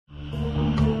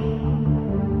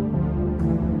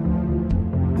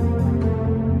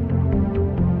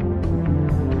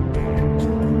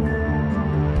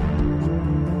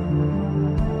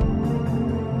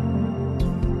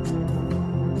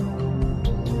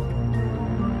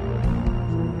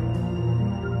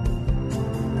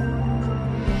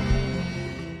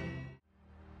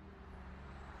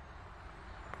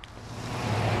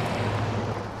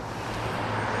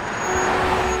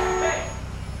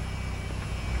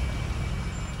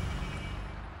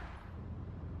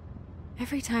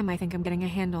Every time I think I'm getting a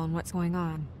handle on what's going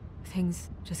on,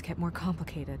 things just get more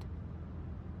complicated.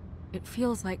 It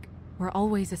feels like we're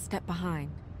always a step behind.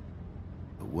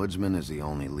 The woodsman is the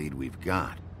only lead we've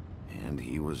got, and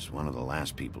he was one of the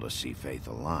last people to see Faith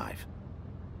alive.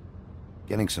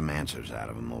 Getting some answers out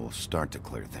of him will start to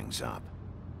clear things up.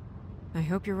 I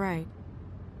hope you're right.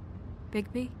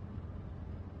 Bigby?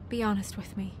 Be honest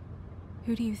with me.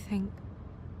 Who do you think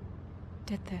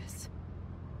did this?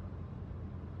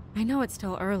 I know it's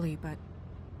still early, but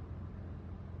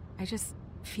I just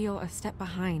feel a step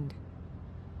behind.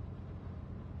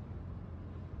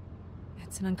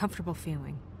 It's an uncomfortable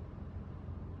feeling.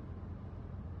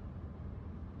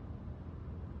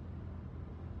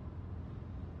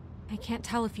 I can't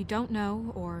tell if you don't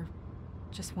know or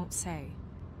just won't say.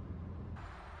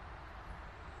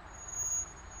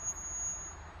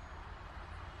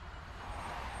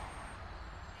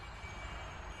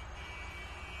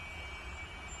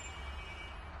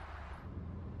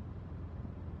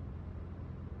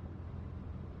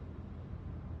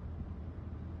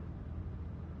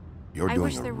 You're I doing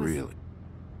wish a there was... really...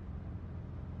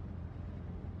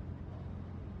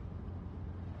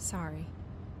 Sorry.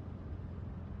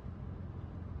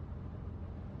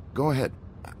 Go ahead.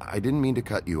 I didn't mean to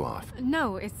cut you off.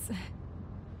 No, it's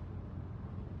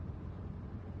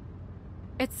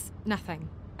nothing.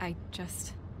 I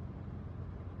just...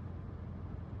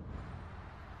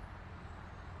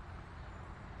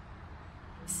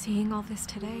 Seeing all this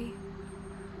today,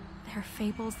 there are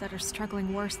fables that are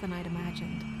struggling worse than I'd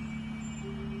imagined.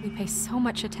 We pay so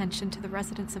much attention to the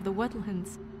residents of the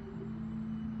woodlands.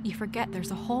 You forget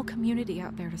there's a whole community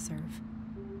out there to serve.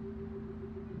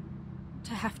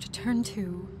 To have to turn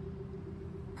to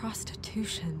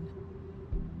prostitution.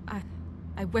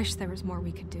 I wish there was more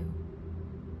we could do.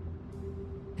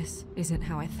 This isn't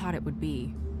how I thought it would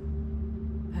be.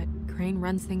 But Crane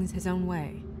runs things his own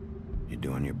way. You're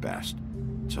doing your best.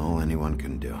 It's all anyone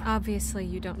can do. Obviously,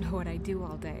 you don't know what I do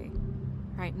all day.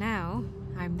 Right now,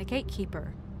 I'm the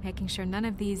gatekeeper, making sure none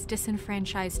of these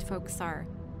disenfranchised folks are,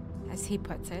 as he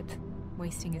puts it,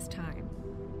 wasting his time.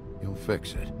 You'll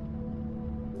fix it.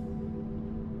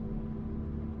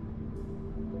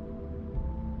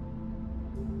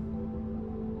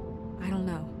 I don't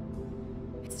know.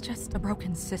 It's just a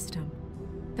broken system.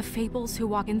 The fables who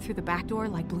walk in through the back door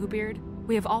like Bluebeard,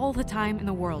 we have all the time in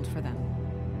the world for them.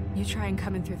 You try and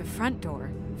come in through the front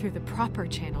door, through the proper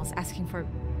channels, asking for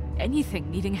anything,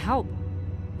 needing help.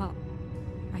 Well,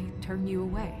 I turn you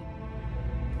away.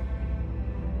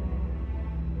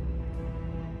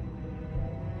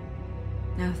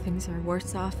 Now things are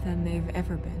worse off than they've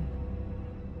ever been.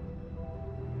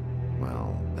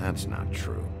 Well, that's not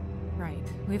true. Right.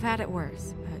 We've had it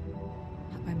worse, but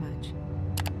not by much.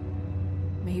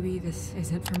 Maybe this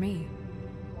isn't for me.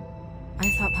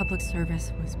 I thought public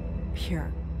service was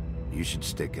pure. You should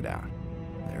stick it out.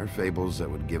 There are fables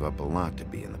that would give up a lot to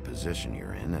be in the position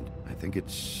you're in, and I think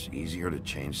it's easier to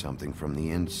change something from the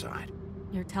inside.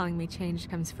 You're telling me change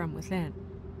comes from within.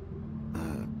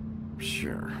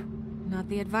 Sure. Not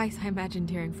the advice I imagined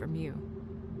hearing from you.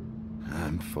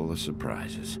 I'm full of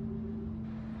surprises.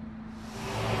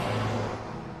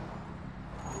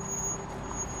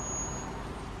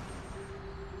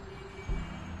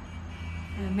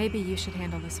 Maybe you should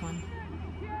handle this one.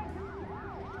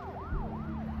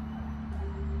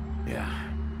 Yeah,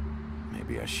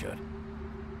 maybe I should.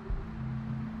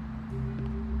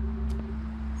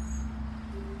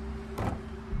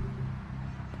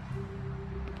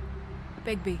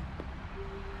 Bigby.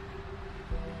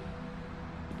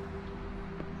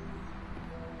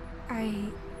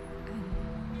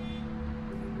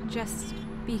 Just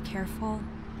be careful,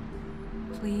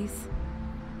 please.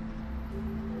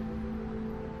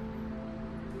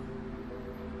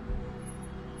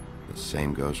 The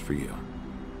same goes for you.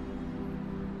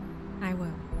 I will.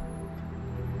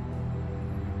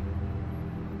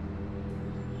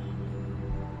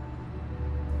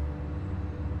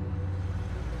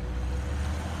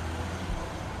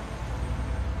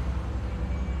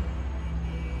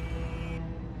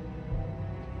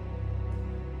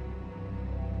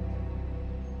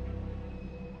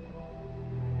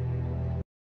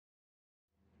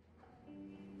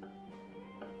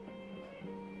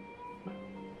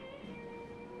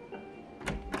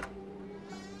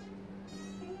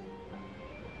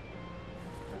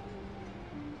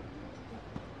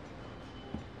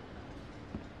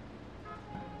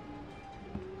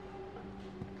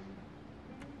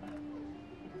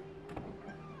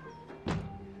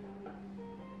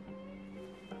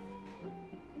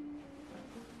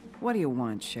 What do you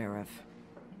want, Sheriff?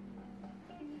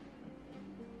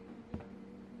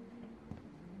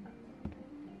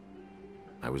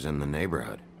 I was in the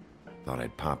neighborhood. Thought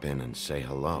I'd pop in and say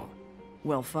hello.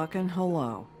 Well, fucking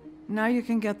hello. Now you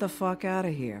can get the fuck out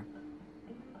of here.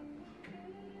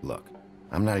 Look,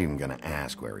 I'm not even gonna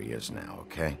ask where he is now,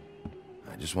 okay?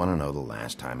 I just want to know the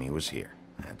last time he was here.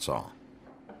 That's all.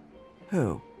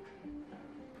 Who?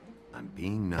 I'm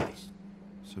being nice,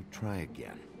 so try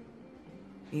again.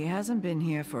 He hasn't been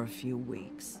here for a few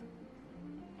weeks.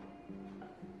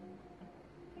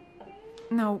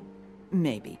 No,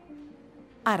 maybe.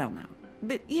 I don't know.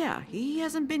 But yeah, he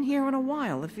hasn't been here in a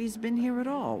while, if he's been here at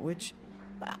all, which...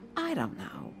 I don't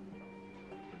know.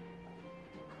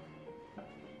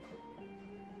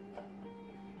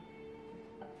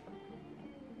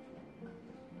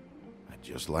 I'd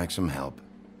just like some help,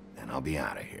 then I'll be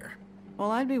out of here.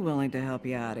 Well, I'd be willing to help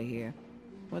you out of here.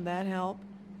 Would that help?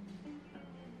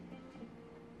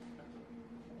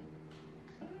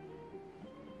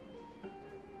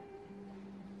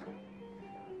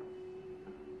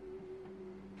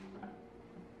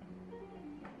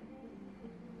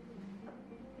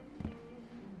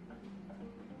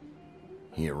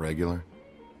 He a regular?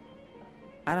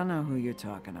 I don't know who you're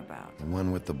talking about. The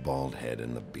one with the bald head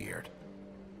and the beard.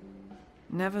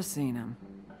 Never seen him.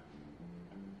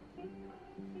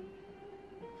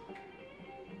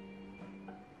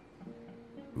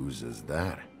 Whose is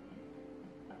that?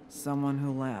 Someone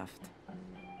who left.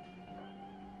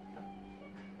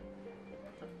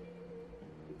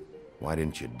 Why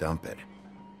didn't you dump it?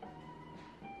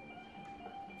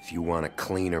 If you want a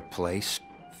cleaner place,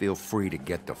 feel free to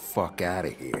get the fuck out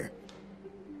of here.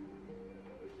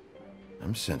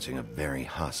 I'm sensing a very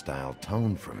hostile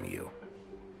tone from you.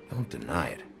 Don't deny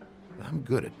it. I'm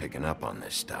good at picking up on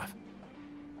this stuff.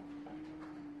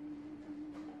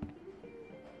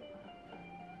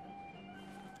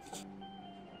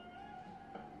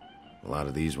 A lot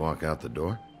of these walk out the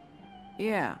door?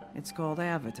 Yeah, it's called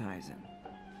advertising.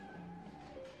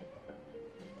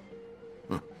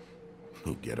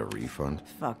 You get a refund?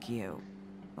 Fuck you.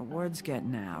 The word's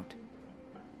getting out.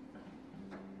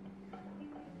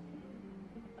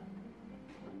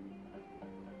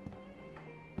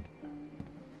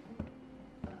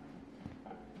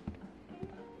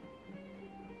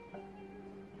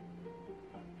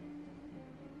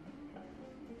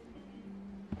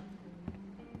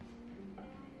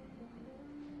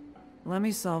 Let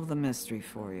me solve the mystery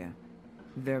for you.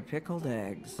 They're pickled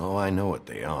eggs. Oh, I know what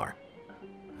they are.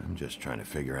 I'm just trying to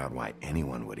figure out why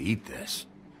anyone would eat this.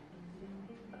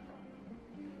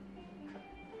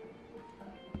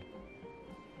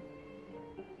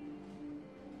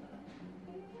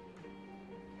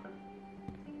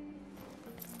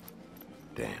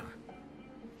 Damn.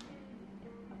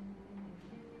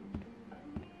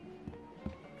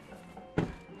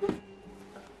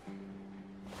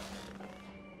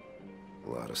 A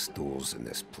lot of stools in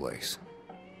this place.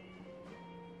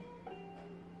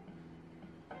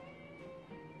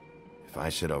 If I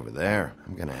sit over there,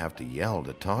 I'm gonna have to yell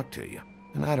to talk to you.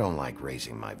 And I don't like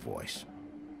raising my voice.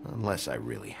 Unless I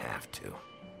really have to.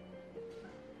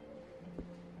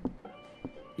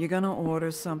 You gonna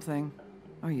order something?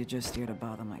 Or you just here to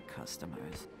bother my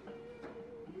customers?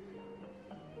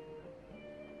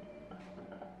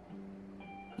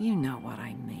 You know what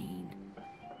I mean.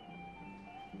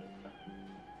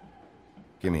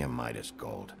 Give me a Midas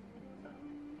Gold.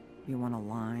 You want a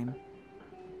lime?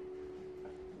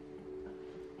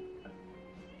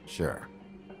 Sure.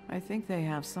 I think they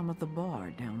have some at the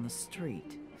bar down the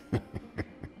street.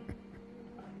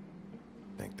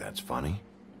 Think that's funny?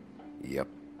 Yep.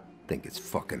 Think it's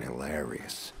fucking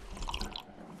hilarious.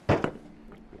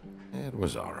 It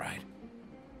was all right.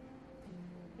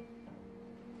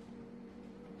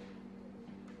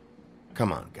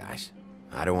 Come on, guys.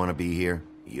 I don't want to be here.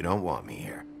 You don't want me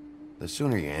here. The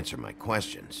sooner you answer my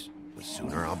questions, the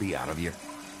sooner I'll be out of here.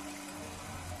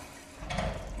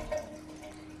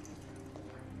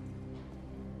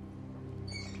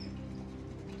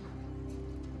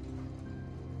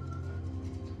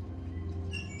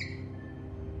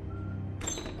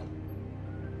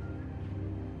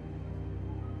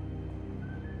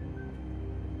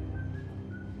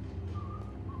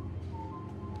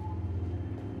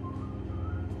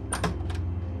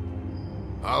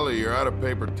 Ollie, you're out of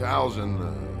paper towels and,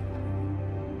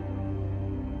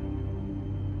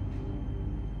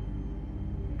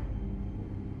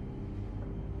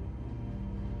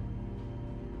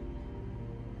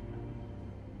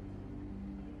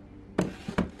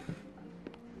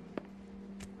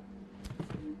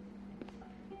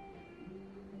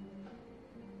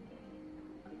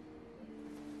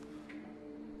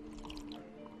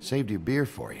 Saved your beer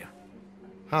for you.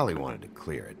 Holly wanted to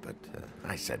clear it, but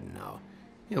I said no.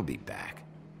 He'll be back.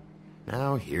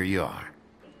 Now here you are.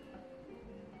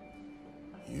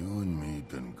 You and me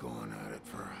been going at it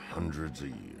for hundreds of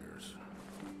years.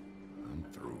 I'm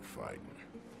through fighting.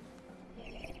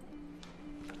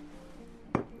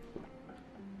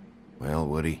 Well,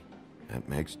 Woody, that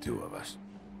makes two of us.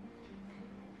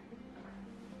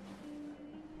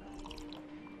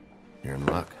 You're in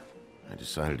luck. I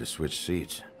decided to switch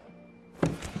seats.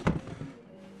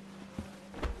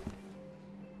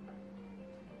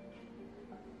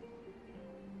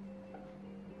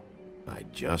 I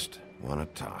just want to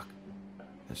talk.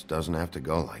 This doesn't have to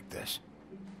go like this.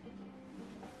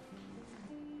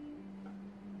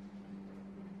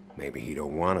 Maybe he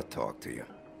don't want to talk to you.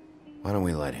 Why don't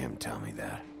we let him tell me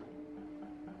that?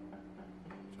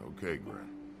 It's okay, Gren.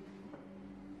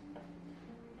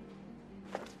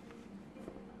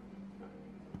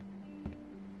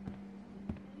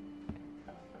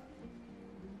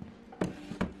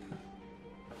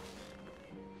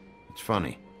 It's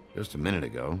funny. Just a minute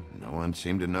ago, no one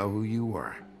seemed to know who you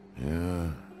were. Yeah,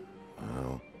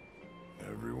 well,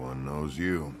 everyone knows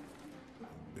you.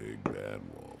 Big bad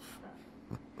wolf.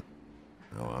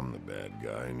 Now I'm the bad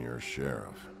guy and you're a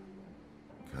sheriff.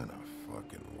 What kind of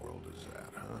fucking world is that,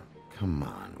 huh? Come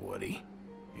on, Woody.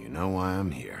 You know why I'm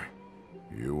here.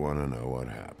 You want to know what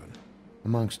happened?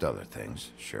 Amongst other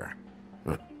things, sure.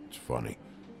 It's funny.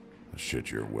 The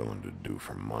shit you're willing to do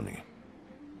for money.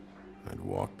 I'd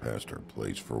walk past her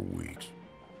place for weeks.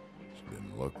 She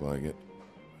didn't look like it,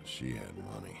 but she had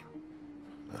money.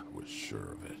 I was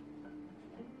sure of it.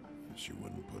 And she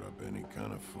wouldn't put up any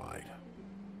kind of fight.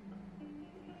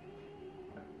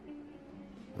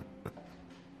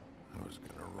 I was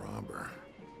gonna rob her.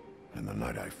 And the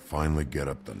night I finally get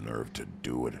up the nerve to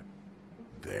do it,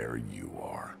 there you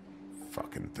are,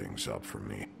 fucking things up for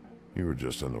me. You were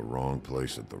just in the wrong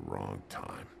place at the wrong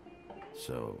time.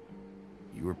 So,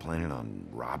 you were planning on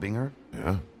robbing her?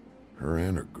 Yeah, her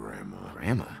and her grandma.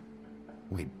 Grandma?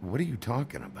 Wait, what are you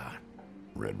talking about?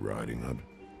 Red Riding Hood,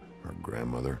 her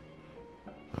grandmother.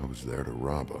 I was there to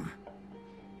rob them.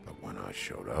 But when I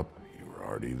showed up, you were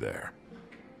already there,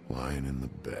 lying in the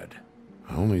bed.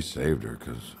 I only saved her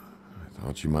because I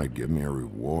thought she might give me a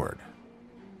reward.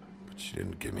 But she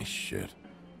didn't give me shit.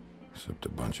 Except a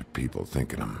bunch of people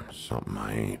thinking I'm something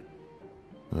I ain't.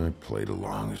 I played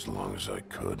along as I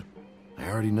could. I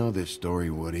already know this story,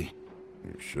 Woody.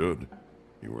 You should.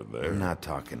 You were there. I'm not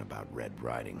talking about Red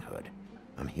Riding Hood.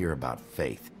 I'm here about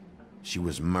Faith. She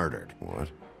was murdered. What?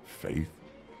 Faith?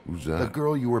 Who's that? The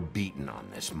girl you were beaten on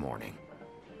this morning.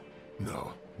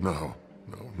 No.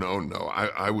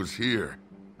 I was here.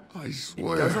 I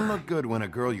swear. It doesn't look good when a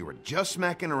girl you were just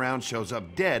smacking around shows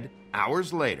up dead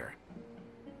hours later.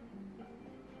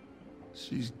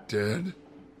 She's dead?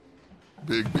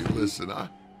 Bigby, listen,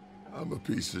 I'm a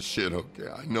piece of shit, okay?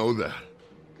 I know that.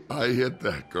 I hit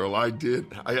that girl, I did.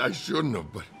 I shouldn't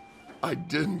have, but I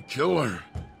didn't kill her.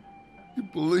 You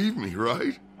believe me,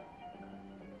 right?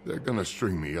 They're gonna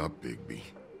string me up, Bigby.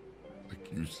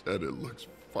 Like you said, it looks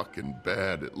fucking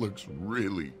bad. It looks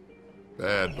really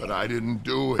bad, but I didn't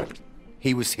do it.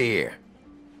 He was here.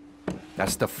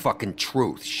 That's the fucking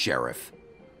truth, Sheriff.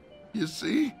 You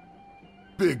see?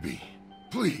 Bigby,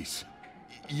 please.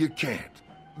 You can't.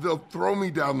 They'll throw me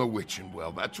down the witching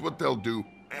well. That's what they'll do.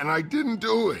 And I didn't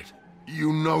do it.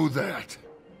 You know that.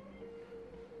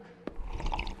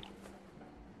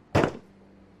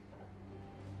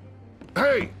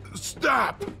 Hey,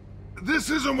 stop! This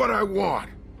isn't what I want.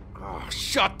 Oh,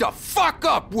 shut the fuck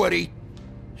up, Woody!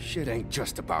 Shit ain't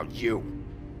just about you.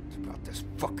 It's about this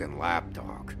fucking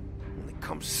lapdog. Only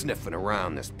comes sniffing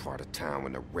around this part of town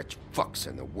when the rich fucks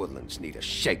in the woodlands need a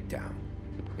shakedown.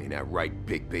 Ain't that right,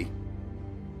 Bigby?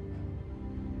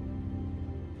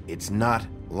 It's not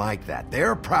like that. There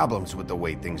are problems with the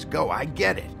way things go, I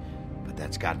get it. But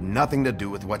that's got nothing to do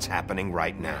with what's happening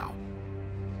right now.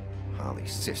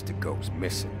 Holly's sister goes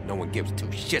missing. No one gives two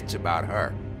shits about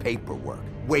her. Paperwork,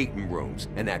 waiting rooms,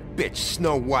 and that bitch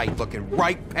Snow White looking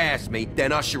right past me,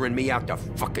 then ushering me out the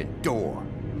fucking door.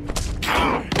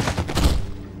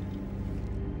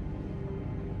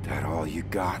 That all you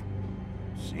got?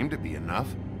 Seemed to be enough.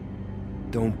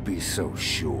 Don't be so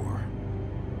sure.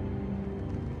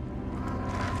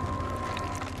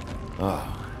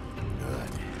 Oh, good.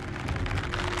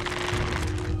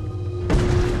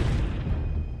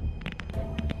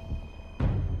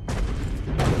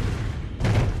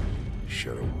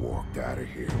 Should have walked out of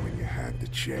here when you had the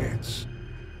chance.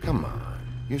 Come on,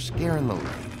 you're scaring the lady.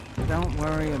 Don't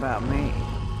worry about me.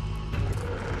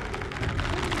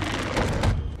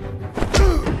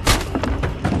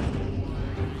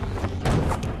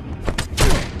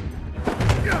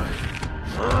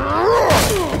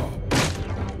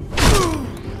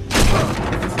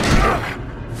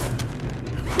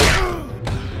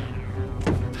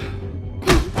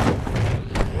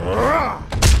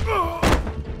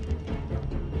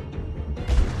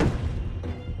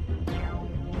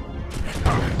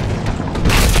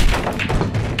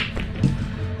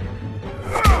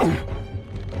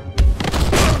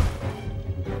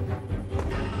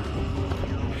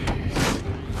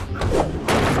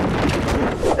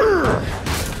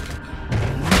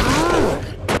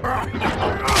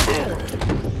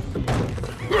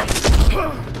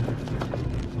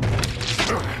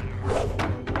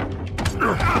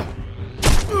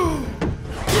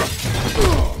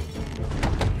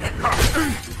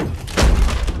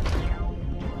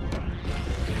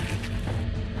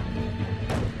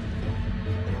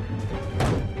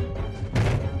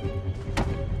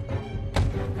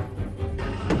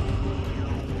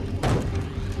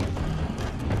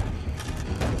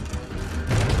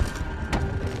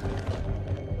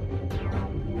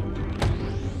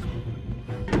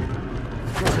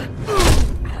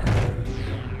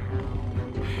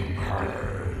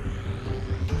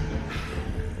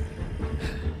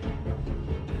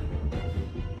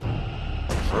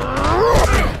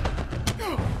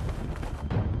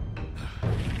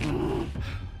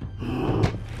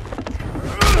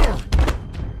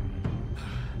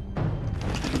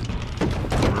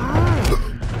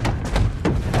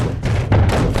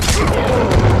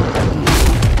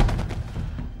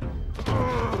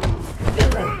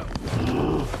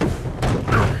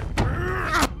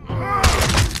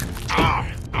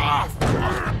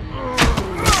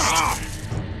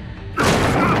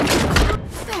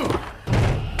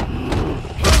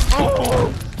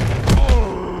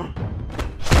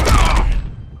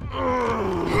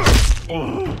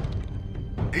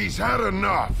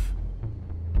 enough!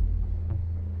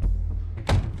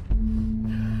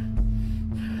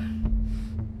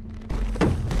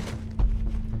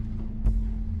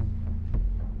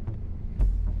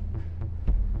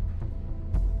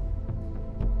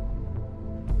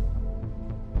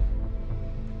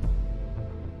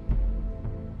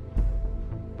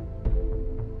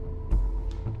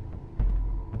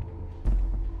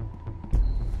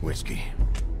 Whiskey.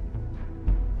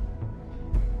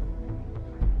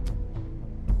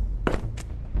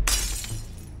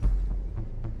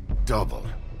 Double.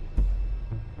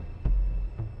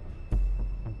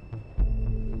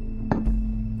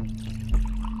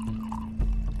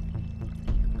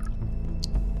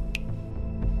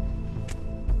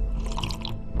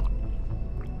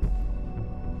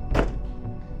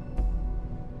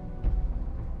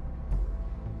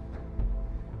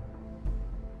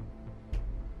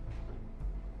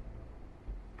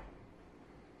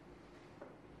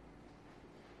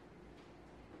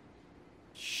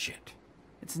 Shit.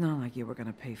 It's not like you were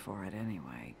gonna pay for it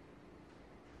anyway.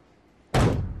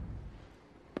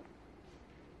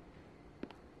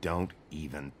 Don't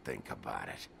even think about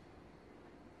it.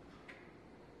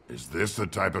 Is this the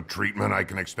type of treatment I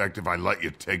can expect if I let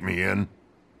you take me in?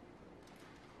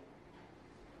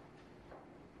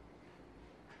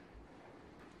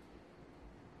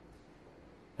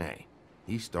 Hey,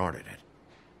 he started it.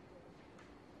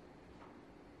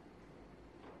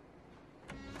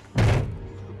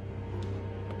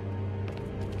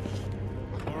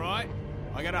 Alright,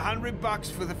 I got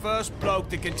 $100 for the first bloke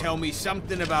that can tell me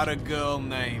something about a girl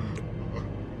named...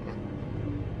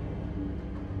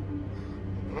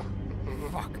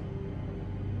 Fuck.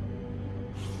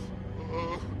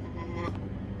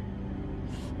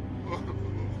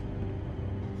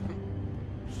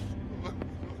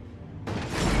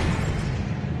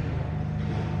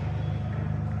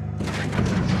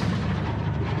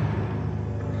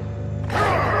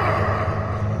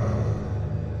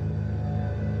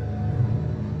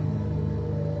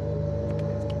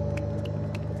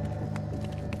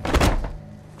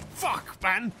 Fuck,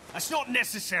 man! That's not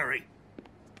necessary!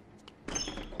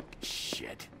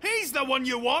 Shit. He's the one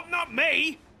you want, not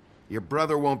me! Your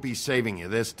brother won't be saving you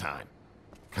this time.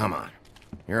 Come on.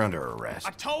 You're under arrest.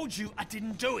 I told you I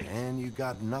didn't do it! And you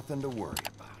got nothing to worry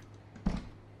about.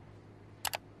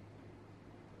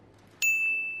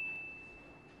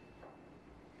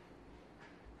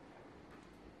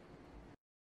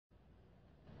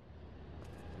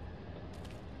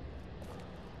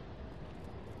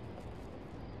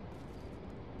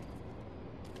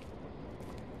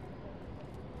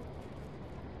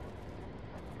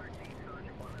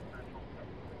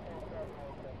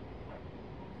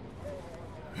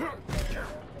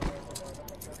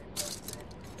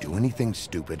 Do anything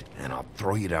stupid, and I'll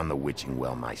throw you down the witching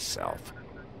well myself.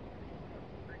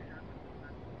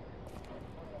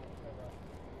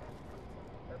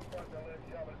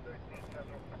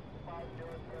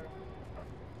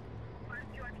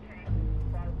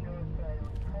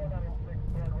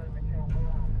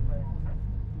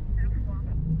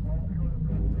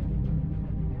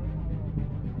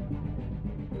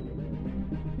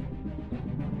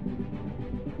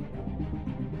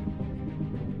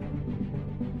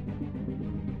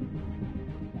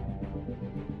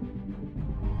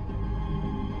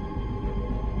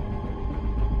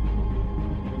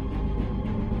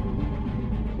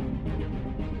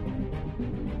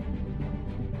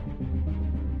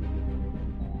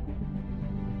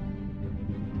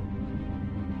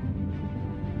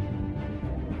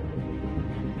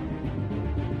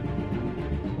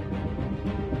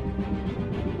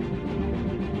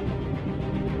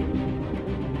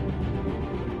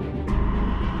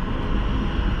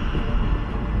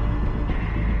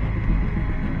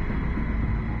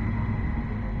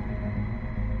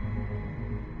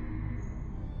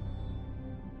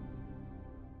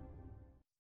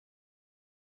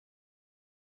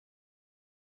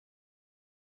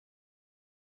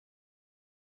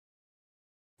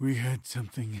 We had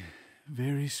something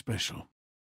very special.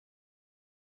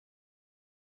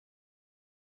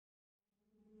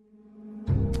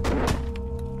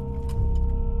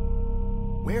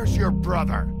 Where's your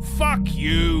brother? Fuck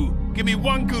you! Give me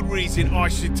one good reason I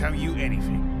should tell you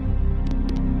anything.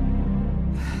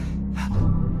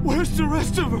 Where's the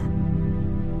rest of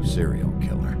her? Serial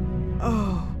killer.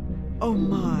 Oh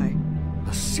my.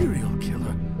 A serial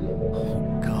killer?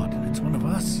 Oh God, and it's one of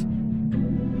us?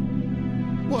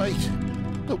 Wait,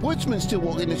 the woodsman's still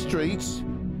walking the streets.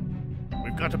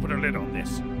 We've got to put a lid on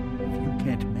this. If you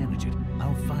can't manage it,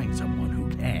 I'll find someone who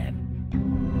can.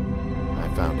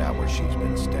 I found out where she's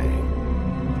been staying.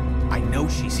 I know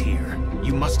she's here.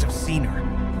 You must have seen her.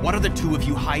 What are the two of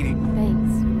you hiding?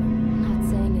 Thanks for not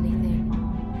saying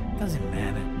anything. Doesn't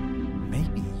matter.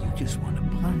 Maybe you just want to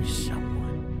punish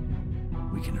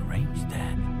someone. We can arrange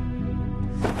that.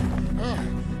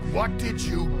 What did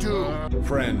you do?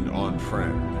 Friend on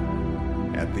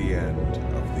friend. At the end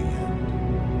of the end.